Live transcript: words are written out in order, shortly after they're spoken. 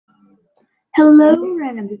Hello,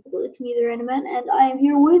 random people. It's me, the Random Man, and I am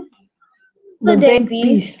here with The TheDankBeast,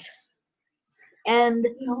 TheDankBeast. and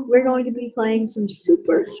we're going to be playing some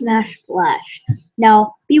Super Smash Flash.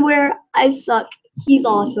 Now, beware, I suck. He's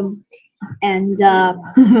awesome, and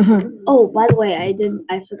oh, by the way,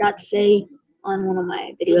 I forgot to say on one of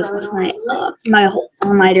my videos last night, my whole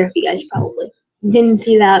all-nighter. If you guys probably didn't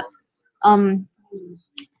see that,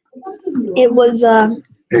 it was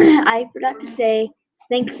I forgot to say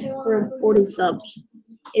thanks for 40 subs.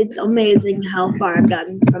 It's amazing how far I've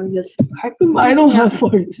gotten from just How come I don't have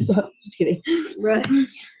 40 stuff? Just kidding. right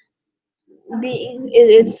being.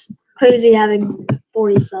 It's crazy having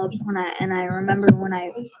 40 subs I remember when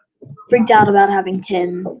I freaked out about having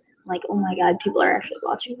 10. Like, oh my god, people are actually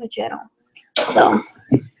watching my channel. So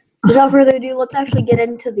without further ado, let's actually get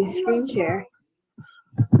into the screen share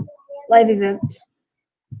live event.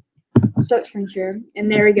 Start screen share,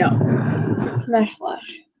 and there we go. Smash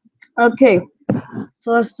Flash. Okay,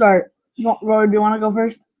 so let's start. Rory, do you want to go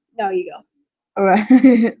first? No, you go.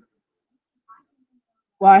 Alright.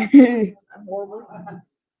 Why? I'm horrible.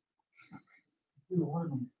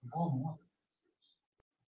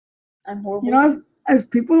 I'm horrible. You know, if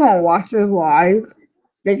people don't watch this live,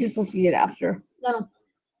 they can still see it after. No.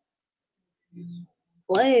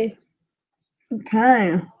 Play.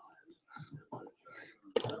 Okay.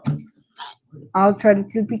 I'll try to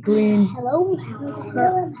keep it clean. Hello.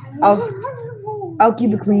 I'll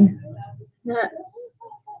keep it clean. Yeah.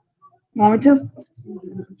 Want me to?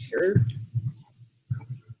 Sure.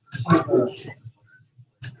 Okay.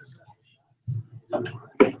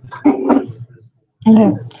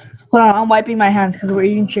 Hold on, I'm wiping my hands because we're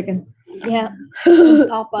eating chicken. Yeah.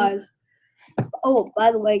 Popeyes. Oh,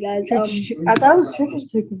 by the way, guys, I thought it was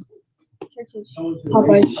Church's chicken. Church's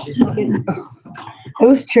Popeyes chicken. It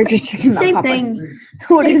was Church's chicken. Same not Popeyes. thing.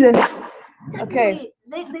 What is it? Okay.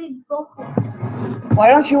 They both. Why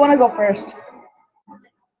don't you want to go first?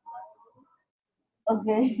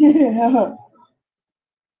 Okay.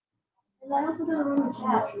 I'm also gonna run the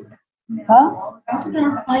chat. Huh? I'm also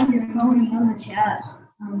gonna find your phone and run the chat.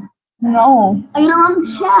 No. I'm gonna run the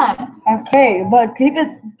chat. Okay, but keep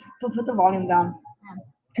it. Put the volume down.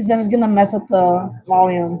 Because then it's gonna mess up the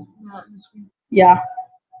volume. Yeah.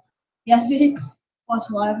 Yeah, see? Watch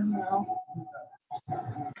live now.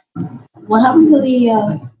 What happened to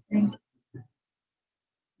the thing?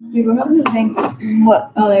 Dude, what happened to the thing?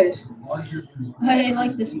 What? Oh, there it is. I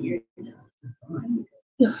like this weird.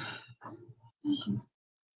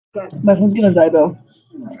 My phone's gonna die though.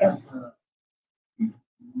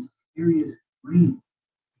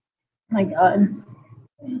 My god.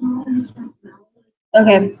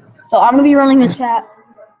 Okay, so I'm gonna be running the chat.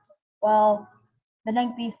 Well, the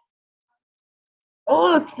TheDankBeast.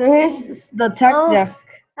 Oh, there's the tech desk.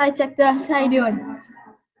 Hi, Tech Desk. How you doing?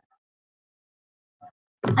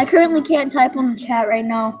 I currently can't type on the chat right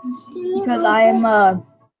now because I am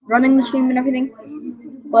running the stream and everything.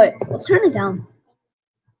 But let's turn it down.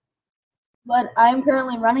 But I am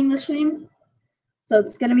currently running the stream, so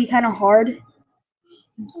it's gonna be kind of hard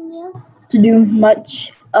to do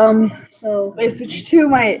much. So Wait, switch to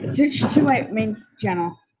my main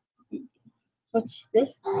channel. what's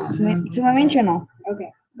this? To my main channel. Okay.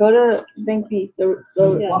 Go to TheDankBeast. Yeah, The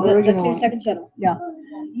let's original do the one. second channel. Yeah.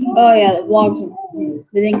 Oh yeah, the vlogs,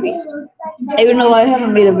 the TheDankBeast. Even though I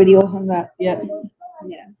haven't made a video on that yet.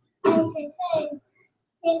 Yeah.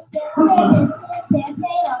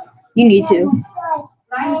 You need to.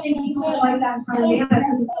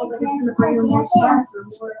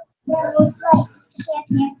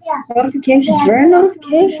 Notifications. Where are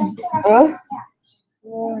notifications?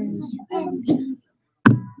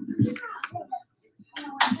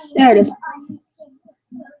 There it is.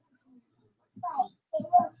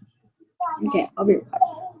 Okay, I'll be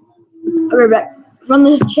right back. Run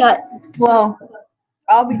the chat. Well,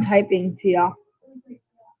 I'll be typing to y'all.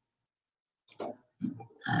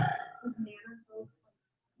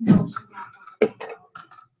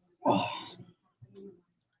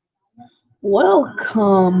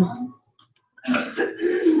 Welcome.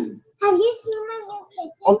 Have you seen my new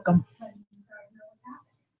kitten? Welcome.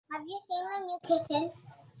 Have you seen my new kitten?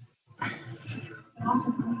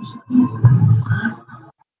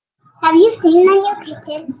 Have you seen my new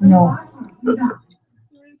kitten? No. You want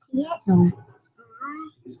to see it? No.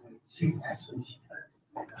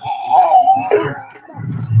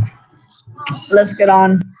 Let's get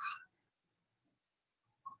on.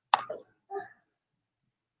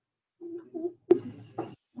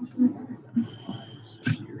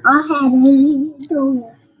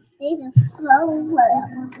 These are slow.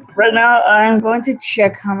 Right now, I'm going to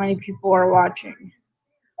check how many people are watching.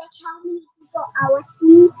 Like how many people are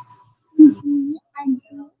watching?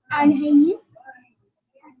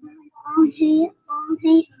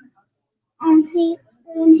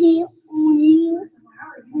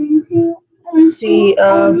 Let's see,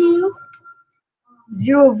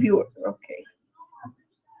 0 viewers. Okay.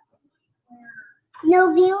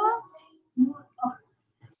 No viewers?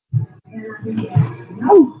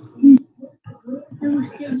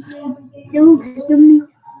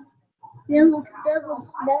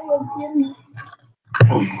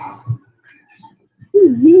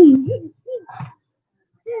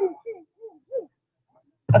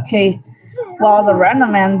 Okay. While the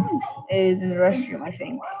random man is in the restroom, I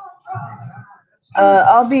think.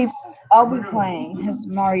 I'll be playing as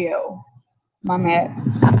Mario, my man.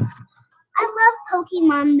 I love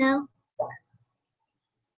Pokemon though.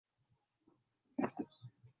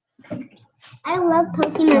 I love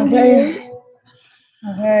Pokemon. Okay.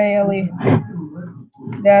 Okay, Ellie.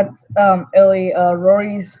 That's Ellie,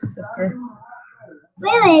 Rory's sister.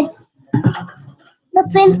 Where is the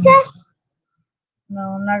princess? No,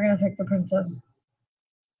 I'm not gonna pick the princess.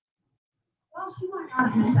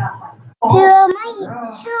 Who am I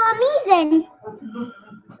then?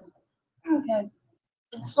 Okay.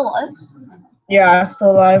 It's still live. Yeah, it's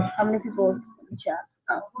still alive. How many people in the chat?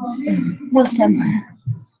 Oh. Most him.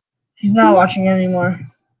 He's not watching anymore.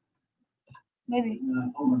 Maybe.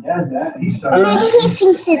 Maybe he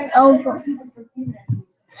thinks it's over.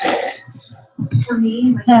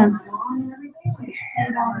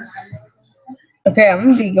 Okay, I'm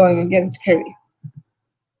gonna be going against Kirby.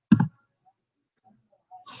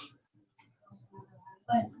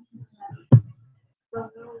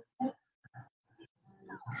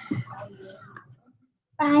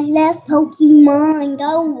 I love Pokemon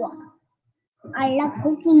Go. I love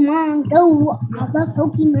Pokemon Go. I love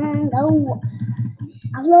Pokemon Go.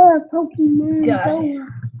 I love Pokemon Go.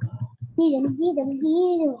 Get him, get him,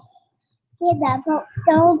 get him. Get that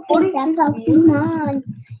don't get that Pokemon.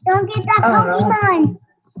 Don't get that I don't know. Pokemon.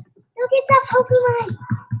 Don't get that Pokemon.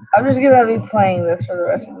 I'm just gonna be playing this for the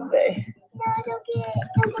rest of the day. No, don't get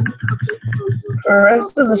Pokemon. For the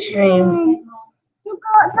rest of the stream. You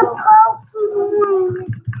got the Pokemon.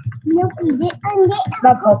 No, you didn't get It's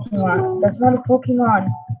not Pokemon. That's not a Pokemon.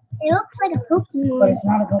 It looks like a Pokemon. But it's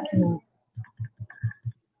not a Pokemon.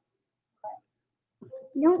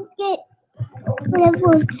 Don't get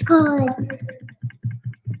whatever it's called.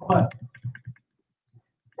 What?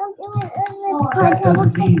 Don't get whatever it's called. It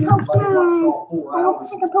looks like Pokemon. It looks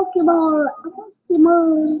like a Pokeball. A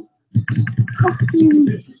Pokemon. Pokemon.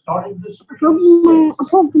 This is starting this stream. Pokemon. A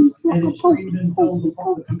Pokemon. And A it's streaming until the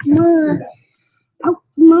Pokemon.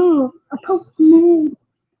 Pokemon. A Pokemon.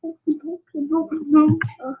 Pokemon.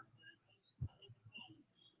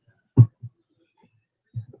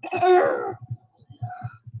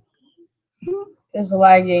 It's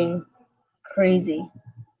lagging crazy.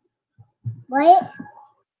 What?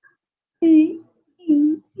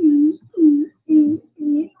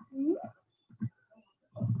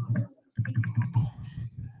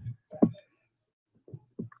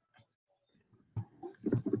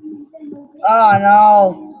 Oh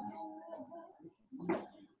no.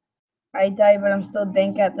 I died, but I'm still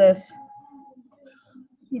dank at this.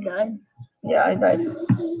 You died. Yeah, I died.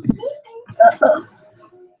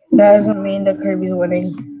 That doesn't mean that Kirby's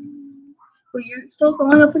winning. Well, you're still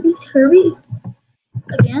going up against Kirby?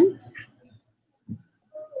 Again?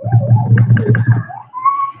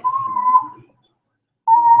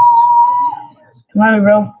 Come on,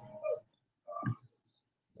 bro.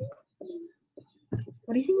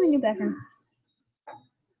 What do you think of my new background?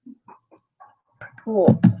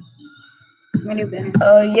 Cool. My new banner.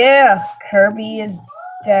 Oh yeah, Kirby is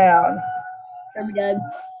down. Kirby died.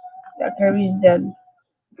 Yeah, Kirby's dead.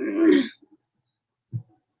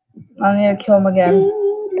 I need to kill him again.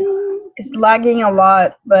 It's lagging a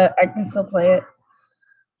lot, but I can still play it.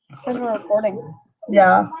 Because we're recording.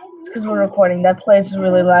 Yeah, it's because we're recording. That place is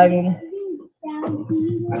really lagging.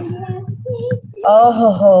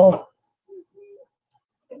 Oh,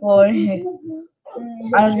 boy.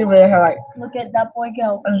 I'm just gonna be here like. Look at that boy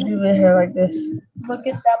go. I'm just gonna be here like this. Look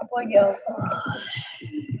at that boy go.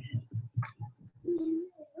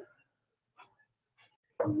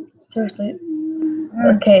 Seriously.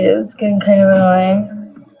 Okay, this is getting kind of annoying.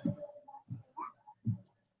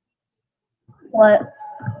 What?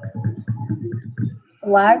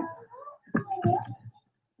 Lag?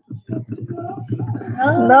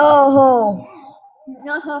 No!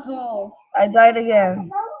 No. I died again.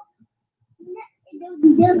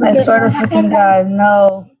 I swear to freaking God,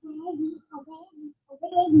 no.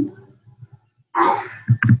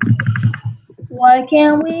 Why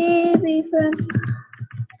can't we be friends?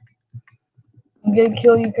 I'm gonna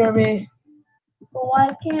kill you, Kirby. But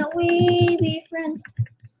why can't we be friends?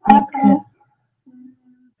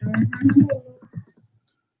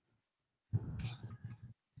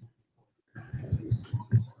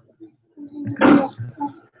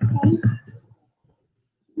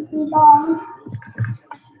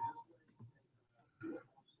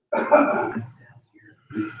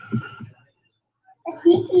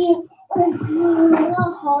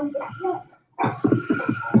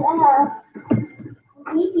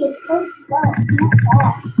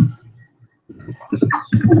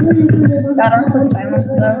 Got our quick timer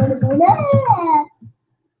though.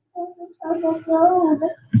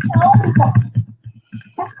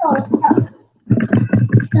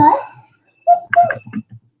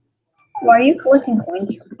 Why are you collecting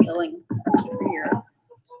coins from killing a superhero?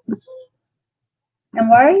 And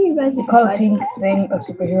why are you guys collecting thing a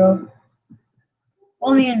superhero?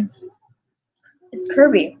 Well, I mean, it's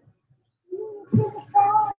Kirby.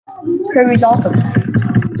 Kirby's awesome.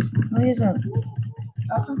 No, he isn't.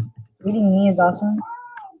 Awesome. Reading me is awesome.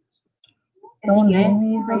 No one reading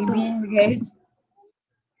me is awesome. Are you being gay?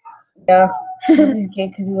 Yeah. He's gay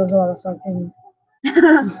because he loves a lot of something.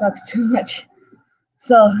 He sucks too much.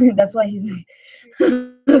 So that's why he's.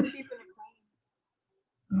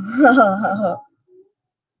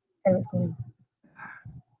 Everything.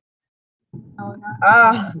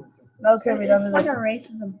 Ah, no, Kirby, don't do It's like this. a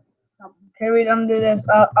racism problem. Kirby, don't do this.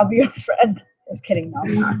 I'll be your friend. Just kidding, no,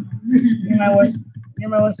 I'm not. You're my worst. You're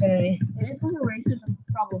my worst enemy. It's like a racism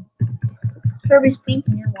problem. Kirby's pink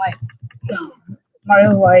and you're white.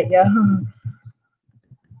 Mario's white, yeah.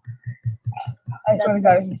 I swear to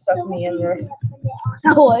God, he sucked me in there.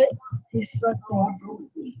 What? He sucked me.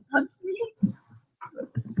 He sucks me?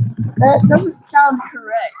 That doesn't sound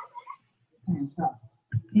correct.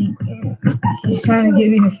 He's trying to give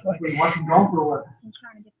me the fuck. Wait, watching golf or what? He's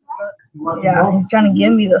trying to get the fuck. You watching Yeah, golf? he's trying to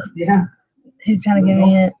give me the. Yeah. He's trying to give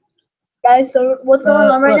me it. Guys, so what's going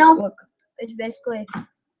on right now? Look. It's basically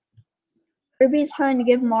Kirby's trying to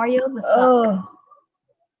give Mario the suck.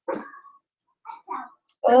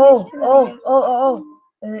 Oh.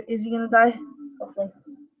 Is he gonna die? Hopefully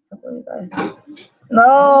he dies.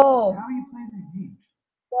 No! How are you playing the game?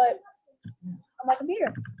 What? On my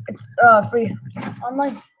computer. It's free.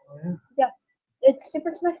 Online. Oh, yeah. It's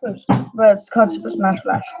Super Smash Bros. But it's called Super Smash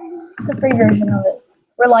Flash. The free version of it.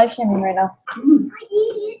 We're live streaming right now.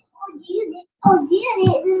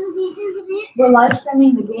 We're live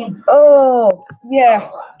streaming the game. Oh, yeah.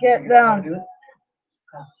 Get down. Do it?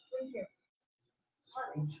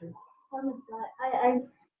 Screen share?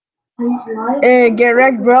 Hey, get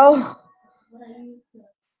wrecked, bro.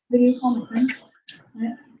 Video call my friend.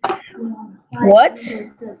 What? With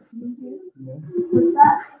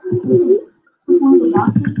that, click on the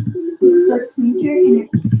document, start signature, and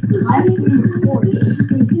it's live stream recorded.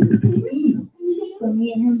 So me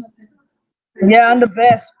and him. Yeah, I'm the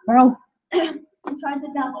best, bro. I tried to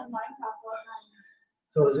download Minecraft last night.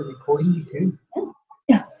 So is it recording you too?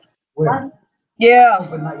 Yeah. Where? Yeah.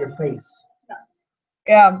 But not your face.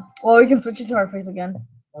 Yeah. Well, we can switch it to our face again.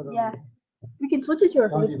 Yeah. We can switch it to our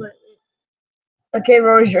face, but Okay,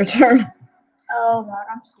 Rory's your turn. oh god,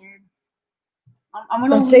 I'm scared. I'm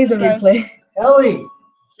gonna Let's save the lose, guys. replay. Ellie!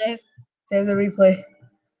 Save. Save the replay.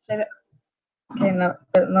 Save it. Okay, now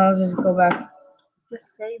let's just go back.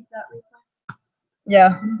 Just save that replay.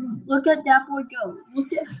 Yeah. Look at that boy go.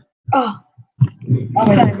 Look at. Oh.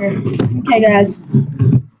 Okay, guys.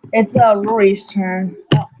 It's Rory's turn.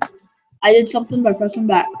 I did something by pressing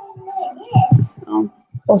back.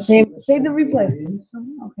 Oh, save the replay.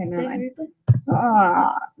 Okay, never mind.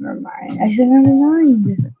 Ah, never mind. I said never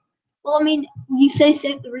mind. Well, I mean, you say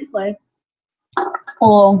save the replay.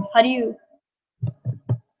 Oh, How do you?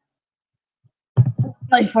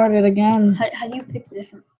 I farted again. How do you pick a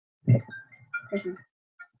different person?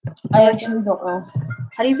 I actually don't know.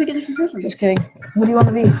 How do you pick a different person? Just kidding. Who do you want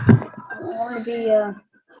to be? I want to be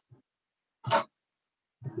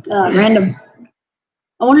random.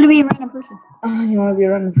 I wanted to be a random person. Oh, you want to be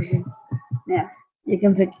a random person? Yeah. You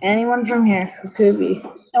can pick anyone from here. Who could be?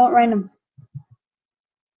 I want random.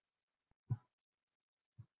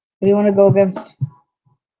 Who do you want to go against?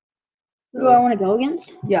 Who do I want to go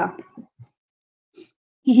against? Yeah.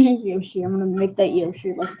 Yoshi. I'm gonna make that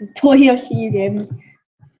Yoshi, like the toy Yoshi you gave me.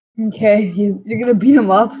 Okay, you're gonna beat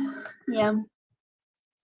him up. Yeah.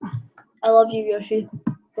 I love you, Yoshi.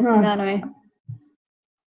 Huh. Anyway.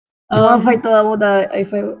 You want to fight the I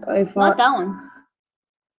Not fought? that one.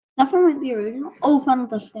 That one might be original. Oh, Final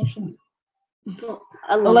Destination. So,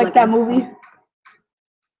 I I love like that game. movie.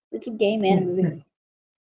 It's a game and a movie.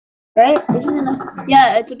 Right? Isn't it?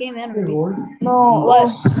 Yeah, it's a game and a Hey, movie. Lord. No.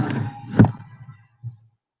 What?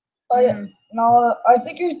 Oh yeah. No, I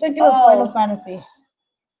think you're thinking of Final Fantasy.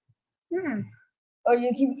 Hmm. Or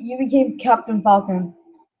you became Captain Falcon.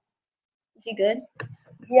 Is he good?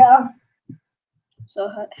 Yeah. So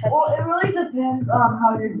Well, it really depends on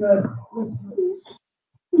how you're good.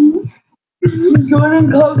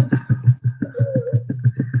 Jordan Cook.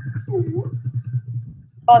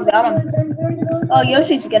 oh, got him. Oh,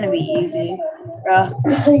 Yoshi's gonna be easy, bruh.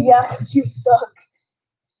 Yeah, 'cause you suck.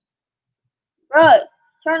 Bruh,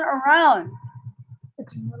 turn around.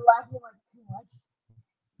 It's lagging like too much.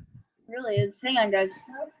 Really is. Hang on, guys.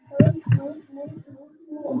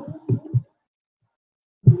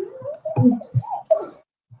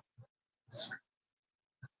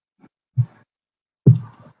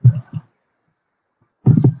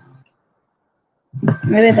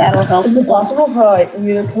 Maybe that'll help. Is it possible for like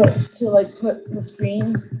you to put the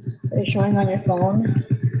screen that you're showing on your phone?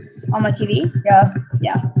 On my TV? Yeah.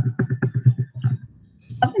 Yeah.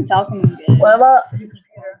 I've been talking good. What about your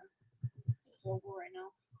computer? Horrible right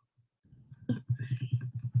now.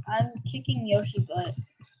 I'm kicking Yoshi butt.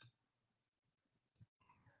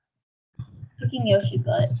 Kicking Yoshi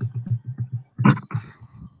butt.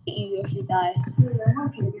 You Yoshi die.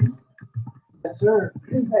 Yes, sir.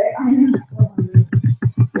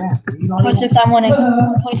 Yeah. 26, I'm winning.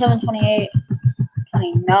 27, 28,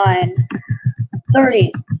 29,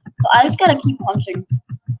 30. So I just gotta keep punching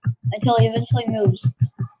until he eventually moves.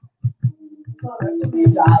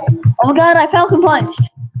 Oh my god, I Falcon punched.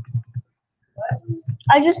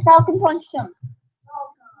 I just Falcon punched him.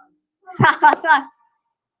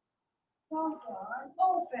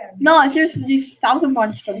 No, I seriously just Falcon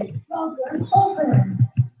punched him.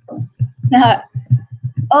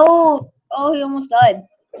 Oh, he almost died.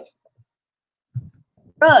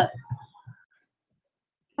 Bruh.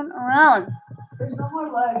 Turn around. There's no more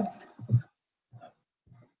legs.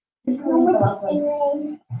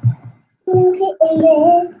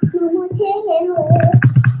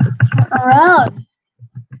 Around.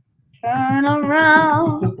 Turn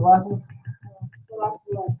around. Took the last one.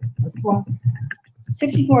 This one.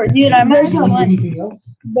 64. Dude, I might actually win. Anything else?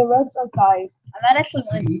 The rest are thighs. I might actually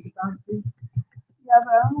win. You eat the thighs too? Yeah,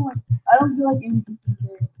 but I don't feel like eating something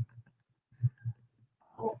good.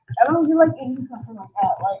 I don't feel like eating something like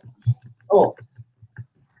that. Like Oh.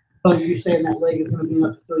 So you're saying that leg is gonna be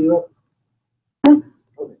enough to fill you up?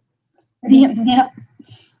 Yeah.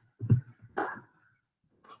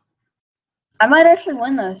 I might actually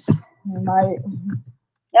win this. you might.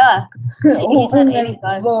 Yeah. He's at And then,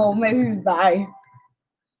 85. well, maybe die.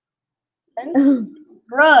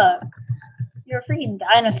 Bruh. You're a freaking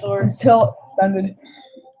dinosaur. Until extended.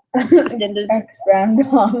 Extended. Expand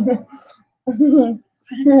on.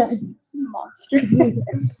 Monster.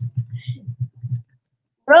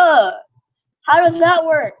 Bruh. How does that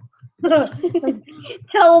work?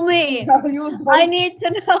 Tell me. I need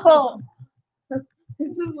to know.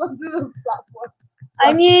 This is what the platform.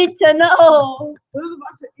 I need to know. Who's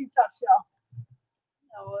about to eat that shell?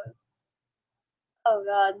 Oh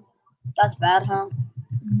god. That's bad, huh?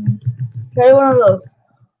 Carry one of those.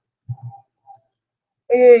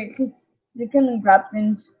 You can grab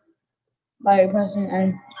things by pressing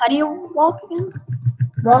N. How do you walk again?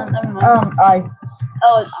 What? Never mind. I.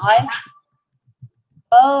 Oh, it's I?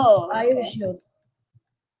 Oh. I is a Okay. shield.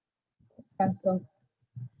 Cancel.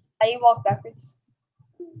 How do you walk backwards?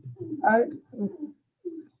 I.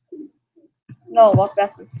 No, walk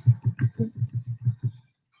backwards.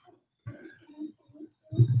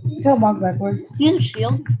 Can't walk backwards. Use a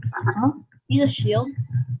shield. Huh? Use a shield.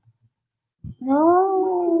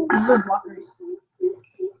 No. These are blockers.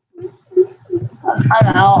 I'm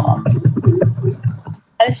out.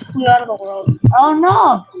 I just flew out of the world. Oh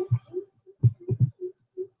no!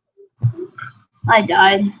 I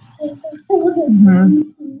died. Mm-hmm.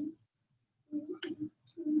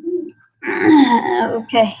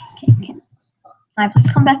 Okay. Can I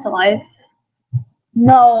please come back to life?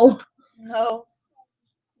 No. No.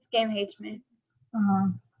 This game hates me.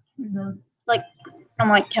 It does. Like, I'm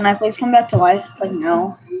like, can I please come back to life? It's like,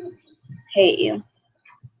 no. Hate you.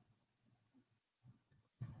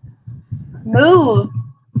 Move!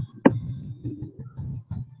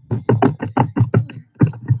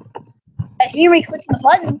 I hear me clicking the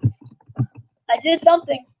buttons. I did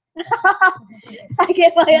something. I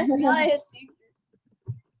get my FBI secret.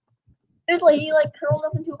 Seriously, he like curled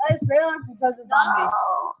up into a I say like because it's zombie. No.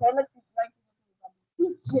 Say like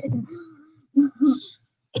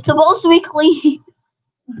It's supposed to be clean.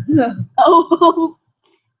 Oh,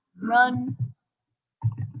 run.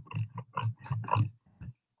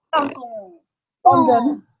 Uncle.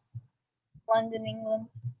 London. London, England.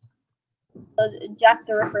 Jack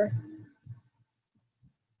the Ripper.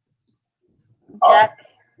 Jack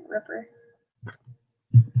Ripper.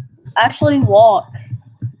 Actually walk.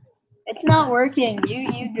 It's not working.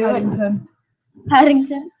 You do it. Paddington.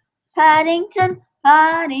 Paddington. Paddington.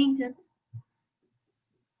 Paddington.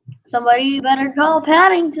 Somebody better call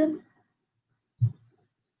Paddington.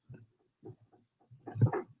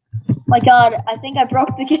 My god, I think I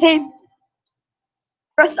broke the game.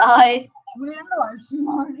 Press I. We didn't know live stream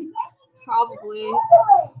already. Probably.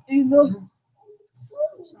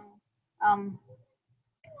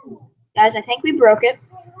 Guys, I think we broke it.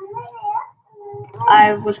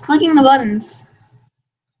 I was clicking the buttons.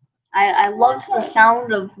 I loved the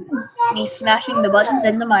sound of me smashing the buttons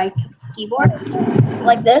into my keyboard.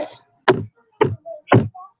 Like this.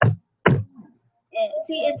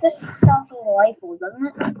 See, it just sounds delightful, doesn't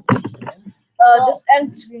it? Just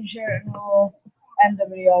end screen share and we'll end the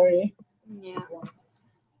video already. Yeah.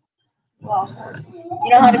 Well, you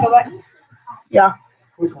know how to go back? Yeah.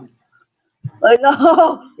 Which one? I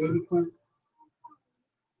know. Baby Queen?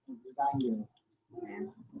 Design you.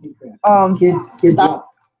 Kid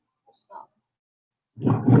Stop.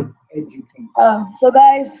 Educate. So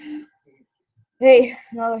guys, hey,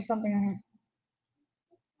 now there's something on here.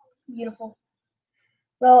 Beautiful.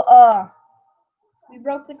 So We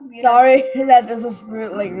broke the computer. sorry that this was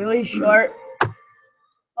like really short.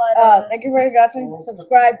 But, Thank you for watching.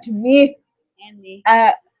 Subscribe to me and me.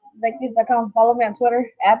 at TheDankBeast.com. Follow me on Twitter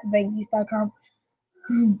at TheDankBeast.com.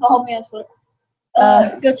 Follow me on Twitter.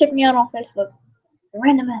 Go check me out on Facebook. The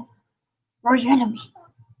Random Man. Where's Randoms?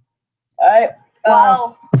 Alright.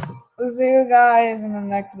 Wow. We'll see you guys in the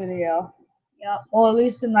next video. Yep. Well, at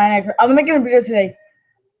least the 9 I'm making a video today.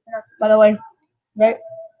 By the way. Right?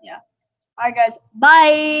 Alright, guys.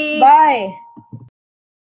 Bye. Bye.